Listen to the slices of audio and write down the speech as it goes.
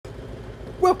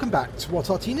Welcome back to What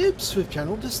Arty Noobs with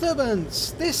Channel Disturbance.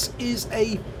 This is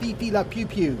a Fifi La Pew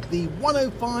Pew, the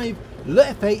 105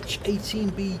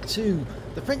 leFH18B2,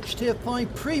 the French Tier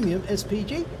 5 Premium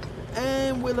SPG,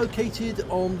 and we're located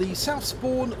on the south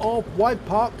spawn of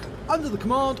Widepark under the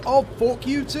command of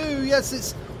ForkU2. Yes,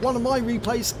 it's one of my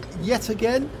replays yet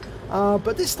again,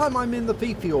 but this time I'm in the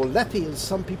Fifi, or Leffy as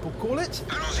some people call it.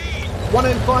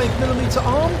 105mm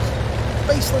armed,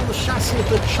 based on the chassis of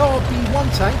the Char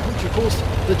B1 tank, which of course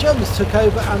the Germans took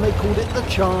over and they called it the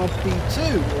Char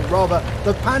B2, or rather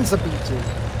the Panzer B2.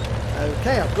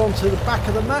 Okay, I've gone to the back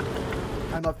of the map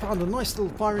and I've found a nice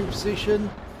little firing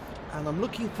position and I'm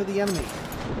looking for the enemy.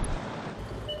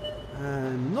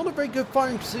 And not a very good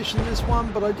firing position this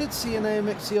one, but I did see an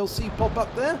AMX CLC pop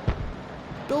up there.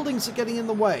 Buildings are getting in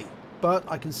the way, but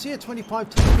I can see a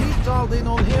 25 TP dialed in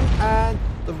on him, and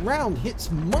the round hits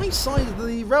my side of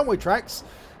the railway tracks,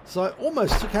 so I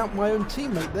almost took out my own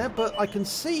teammate there, but I can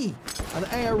see an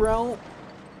ARL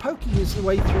poking his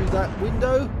way through that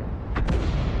window.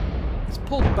 It's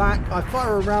pulled back, I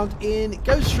fire a round in, it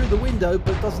goes through the window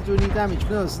but doesn't do any damage.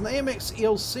 But no, there's an AMX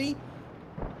ELC,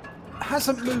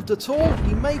 hasn't moved at all,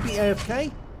 he may be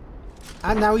AFK,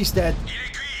 and now he's dead.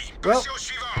 Well,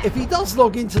 if he does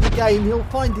log into the game, he'll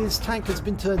find his tank has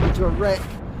been turned into a wreck.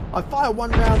 I fire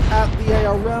one round at the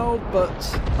ARL, but...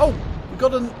 oh, we've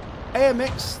got an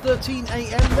AMX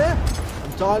 13AM there.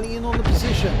 I'm dialing in on the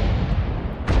position.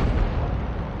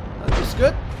 That looks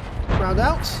good. Round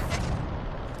out.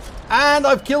 And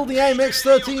I've killed the AMX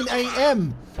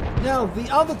 13AM. Now, the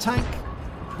other tank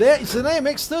there is an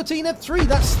AMX 13F3.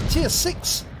 That's the Tier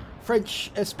 6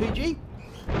 French SPG.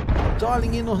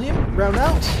 Dialing in on him. Round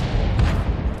out.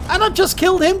 And I've just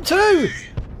killed him too!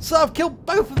 So I've killed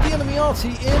both of the enemy Arty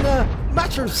in a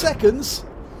matter of seconds.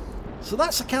 So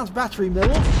that's a counter battery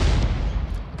medal.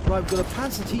 Right, I've got a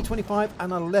Panzer T25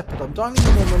 and a Leopard. I'm dialing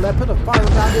in on the Leopard, I fire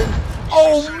around in.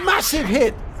 Oh, massive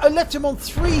hit! I left him on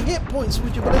 3 hit points,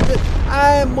 would you believe it?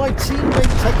 And my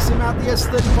teammate takes him out, the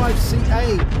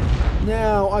S35CA.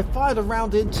 Now, I fired a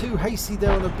round in too hasty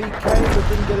there on a BK, but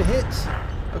didn't get a hit.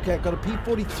 Okay, I've got a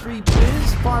P43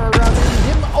 Biz, fire around in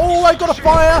him. Oh, I got a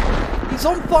fire! He's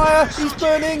on fire, he's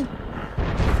burning.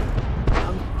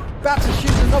 I'm about to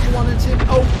shoot another one at him.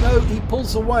 Oh no, he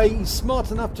pulls away. He's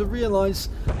smart enough to realise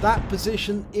that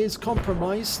position is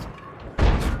compromised.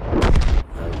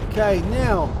 Okay,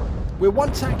 now, we're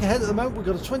one tank ahead at the moment. We've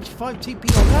got a 25 TP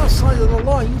on our side of the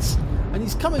lines. And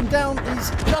he's coming down,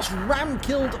 he's just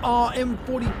ram-killed our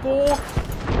M44.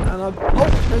 And oh,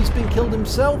 no, he's been killed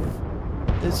himself.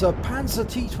 There's a Panzer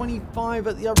T25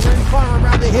 at the other end. Fire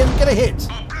around at him. Get a hit.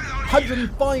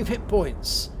 105 hit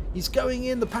points. He's going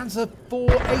in. The Panzer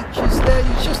 4H is there.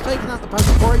 He's just taken out the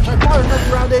Panzer 4H. I fire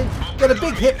another round in. Get a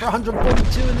big hit for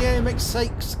 142 and the AMX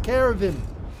takes care of him.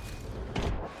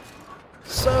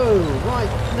 So,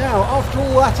 right now, after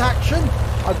all that action,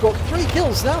 I've got 3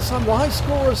 kills now. So I'm the high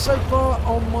scorer so far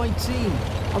on my team.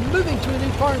 I'm moving to a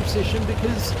new firing position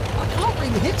because I can't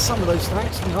really hit some of those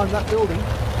tanks behind that building.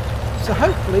 So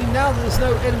hopefully, now there's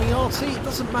no enemy Arty, it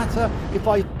doesn't matter if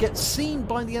I get seen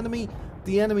by the enemy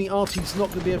Arty's not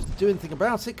going to be able to do anything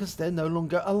about it because they're no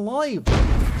longer alive.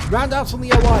 Round out on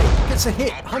the OI, gets a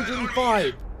hit,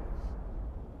 105.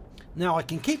 Now I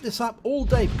can keep this up all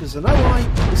day because an OI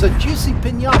is a juicy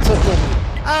pinata for me.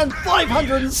 And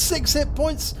 506 hit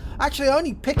points. Actually, I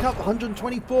only pick up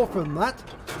 124 from that.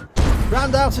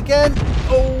 Round out again.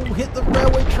 Oh, hit the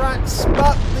railway tracks,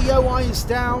 but the OI is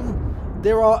down.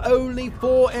 There are only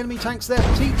 4 enemy tanks there.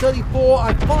 T-34,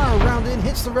 I fire a round in,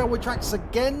 hits the railway tracks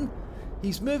again.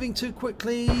 He's moving too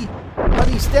quickly, but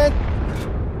he's dead.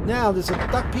 Now there's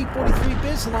that P43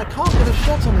 Biz, and I can't get a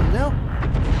shot on him now.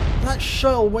 That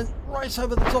shell went right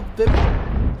over the top of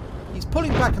him. He's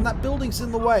pulling back, and that building's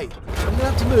in the way. I'm going to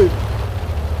have to move.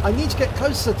 I need to get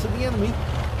closer to the enemy.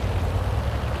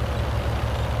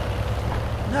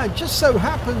 Now, it just so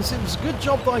happens it was a good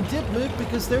job that I did move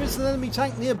because there is an enemy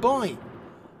tank nearby.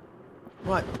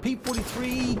 Right,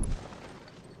 P43.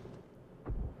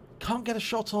 Can't get a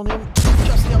shot on him.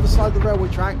 Just the other side of the railway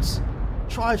tracks.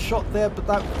 Try a shot there, but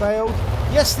that failed.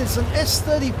 Yes, there's an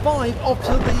S35 off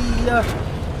to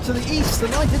the east,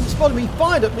 and I didn't spot him. He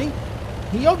fired at me.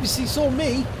 He obviously saw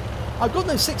me. I've got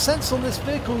no sixth sense on this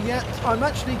vehicle yet. I'm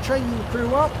actually training the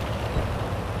crew up.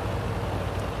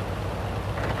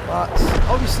 But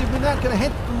obviously we're now going to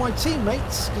head for my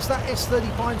teammates because that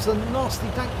S35 is a nasty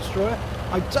tank destroyer.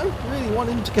 I don't really want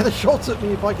him to get a shot at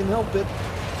me if I can help it.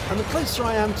 And the closer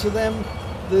I am to them,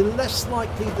 the less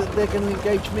likely that they're going to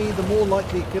engage me, the more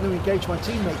likely they're going to engage my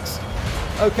teammates.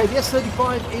 Okay, the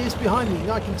S35 is behind me.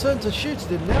 I can turn to shoot at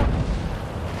him now.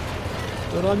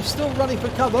 But I'm still running for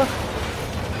cover.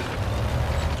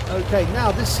 Okay,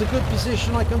 now this is a good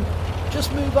position. I can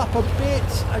just move up a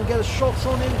bit and get a shot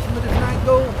on him from a different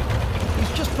angle. He's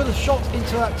just put a shot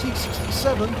into that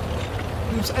T67,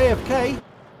 who's AFK.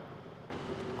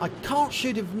 I can't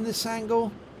shoot him from this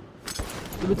angle.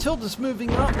 The Matilda's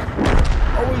moving up.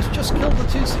 Oh, he's just killed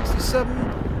the 267,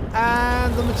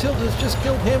 and the Matilda's just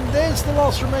killed him. There's the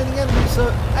last remaining enemy, so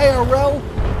ARL,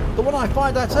 the one I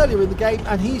fired out earlier in the game,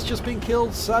 and he's just been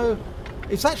killed. So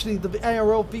it's actually the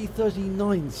ARL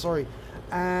V39, sorry,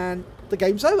 and the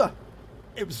game's over.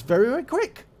 It was very, very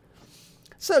quick.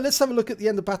 So let's have a look at the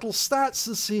end of battle stats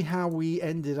and see how we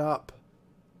ended up.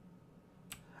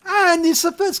 And it's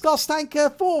a first class tanker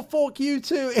for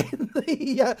 4Q2 in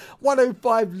the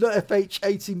 105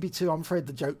 leFH18B2. I'm afraid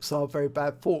the jokes are very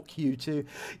bad. 4Q2,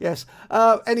 yes.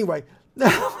 Anyway,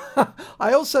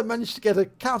 I also managed to get a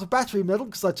counter battery medal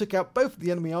because I took out both of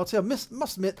the enemy Arty. I must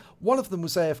admit, one of them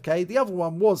was AFK. The other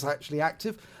one was actually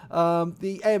active.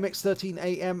 The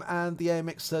AMX13AM and the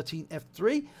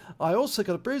AMX13F3. I also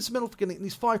got a bruiser medal for getting at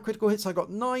least 5 critical hits. I got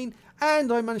 9,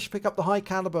 and I managed to pick up the high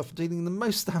caliber for dealing the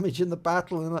most damage in the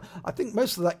battle. And I think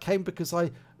most of that came because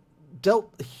I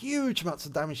dealt huge amounts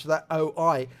of damage to that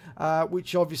OI,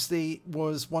 which obviously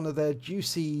was one of their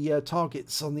juicy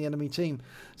targets on the enemy team.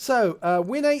 So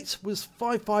win 8 was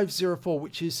 5504,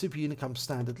 which is Super Unicum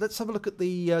standard. Let's have a look at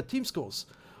the team scores.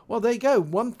 Well, there you go,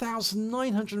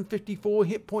 1,954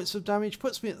 hit points of damage,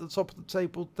 puts me at the top of the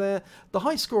table there. The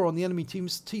high score on the enemy team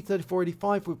is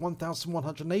T3485 with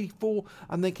 1,184,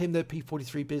 and then came their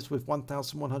P43Biz with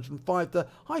 1,105. The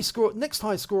next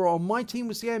high score on my team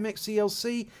was the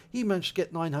AMX-ELC. He managed to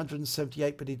get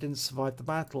 978, but he didn't survive the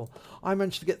battle. I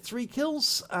managed to get 3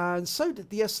 kills, and so did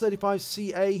the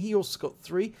S35CA. He also got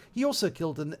 3. He also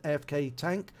killed an AFK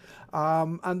tank.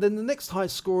 And then the next high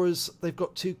scorers, they've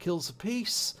got 2 kills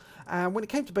apiece. And when it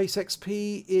came to base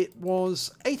XP, it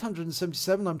was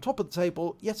 877. I'm top of the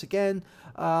table yet again.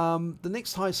 The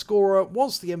next high scorer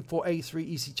was the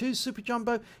M4A3 EC2 Super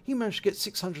Jumbo. He managed to get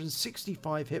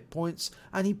 665 hit points,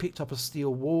 and he picked up a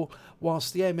steel wall,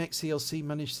 whilst the AMX ELC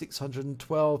managed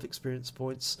 612 experience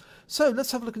points. So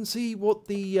let's have a look and see what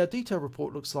the detail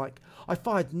report looks like. I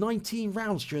fired 19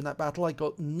 rounds during that battle. I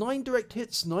got 9 direct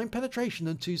hits, 9 penetration,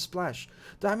 and 2 splash.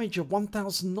 Damage of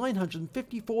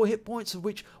 1,954 hit points, of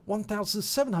which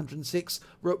 1,706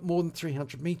 were at more than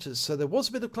 300 meters. So there was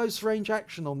a bit of close range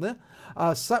action on there.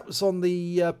 So that was on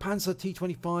the Panzer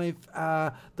T25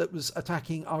 that was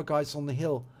attacking our guys on the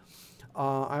hill.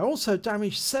 I also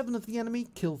damaged 7 of the enemy,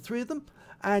 killed 3 of them,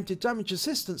 and did damage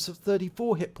assistance of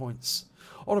 34 hit points.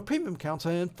 On a premium count,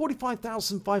 I earned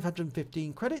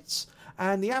 45,515 credits,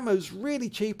 and the ammo's really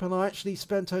cheap, and I actually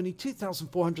spent only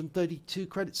 2,432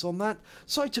 credits on that,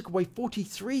 so I took away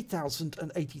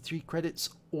 43,083 credits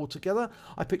altogether.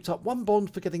 I picked up 1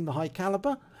 bond for getting the high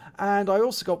caliber, and I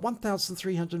also got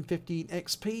 1,315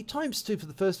 XP times 2 for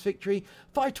the first victory,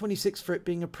 526 for it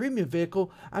being a premium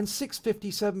vehicle, and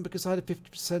 657 because I had a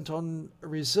 50% on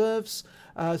reserves.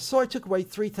 So I took away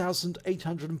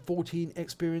 3,814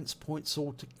 experience points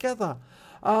altogether.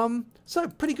 So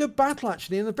pretty good battle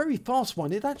actually, and a very fast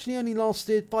one. It actually only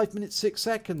lasted 5 minutes 6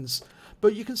 seconds,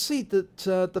 but you can see that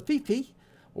the Fifi,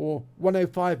 or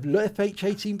 105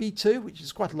 leFH18B2, which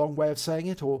is quite a long way of saying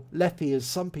it, or Leffy as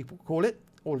some people call it,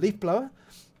 or leaf blower,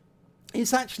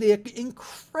 is actually an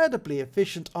incredibly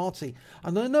efficient Arty.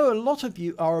 And I know a lot of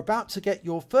you are about to get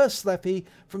your first Leffy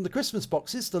from the Christmas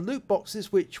boxes, the loot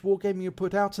boxes which Wargaming have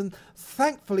put out, and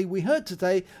thankfully we heard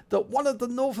today that one of the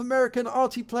North American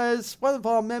Arty players, one of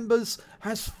our members,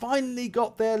 has finally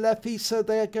got their Leffy, so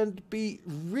they are going to be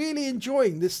really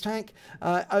enjoying this tank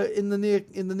in the near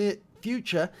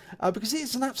future, because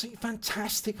it's an absolutely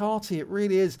fantastic Arty. It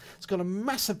really is. It's got a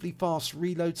massively fast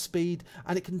reload speed,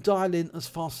 and it can dial in as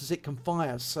fast as it can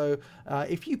fire. So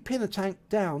if you pin a tank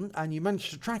down and you manage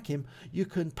to track him, you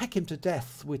can peck him to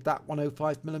death with that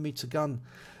 105mm gun.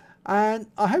 And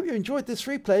I hope you enjoyed this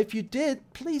replay. If you did,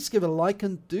 please give it a like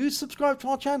and do subscribe to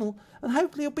our channel, and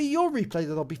hopefully it'll be your replay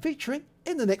that I'll be featuring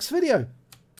in the next video.